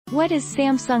What is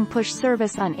Samsung Push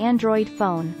Service on Android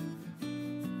phone?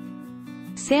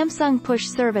 Samsung Push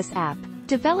Service app,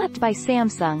 developed by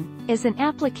Samsung, is an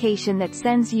application that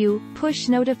sends you push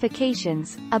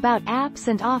notifications about apps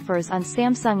and offers on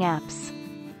Samsung apps.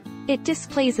 It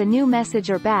displays a new message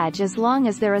or badge as long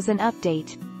as there is an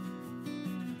update.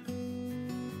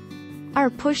 Are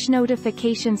push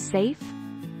notifications safe?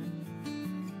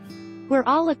 We're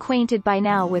all acquainted by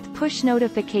now with push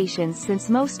notifications since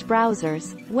most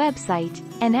browsers, website,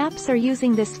 and apps are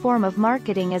using this form of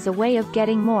marketing as a way of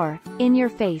getting more in your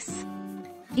face.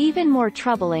 Even more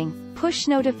troubling, push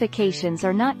notifications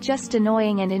are not just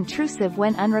annoying and intrusive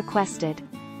when unrequested.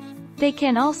 They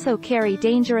can also carry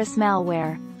dangerous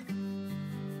malware.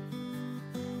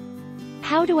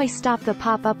 How do I stop the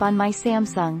pop-up on my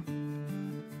Samsung?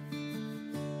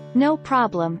 No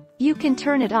problem, you can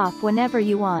turn it off whenever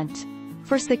you want.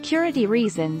 For security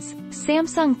reasons,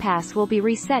 Samsung Pass will be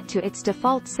reset to its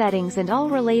default settings and all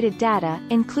related data,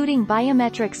 including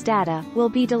biometrics data, will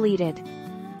be deleted.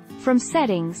 From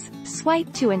Settings,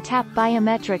 swipe to and tap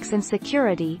Biometrics and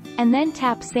Security, and then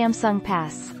tap Samsung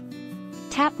Pass.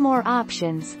 Tap More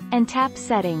Options, and tap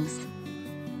Settings.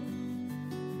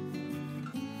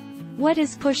 What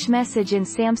is push message in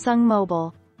Samsung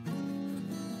Mobile?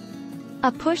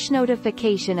 A push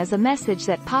notification is a message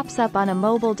that pops up on a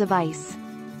mobile device.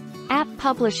 App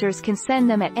publishers can send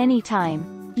them at any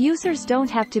time. Users don't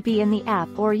have to be in the app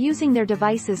or using their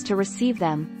devices to receive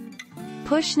them.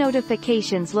 Push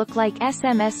notifications look like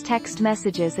SMS text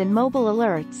messages and mobile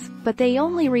alerts, but they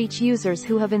only reach users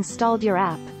who have installed your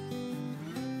app.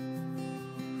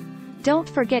 Don't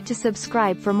forget to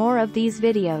subscribe for more of these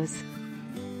videos.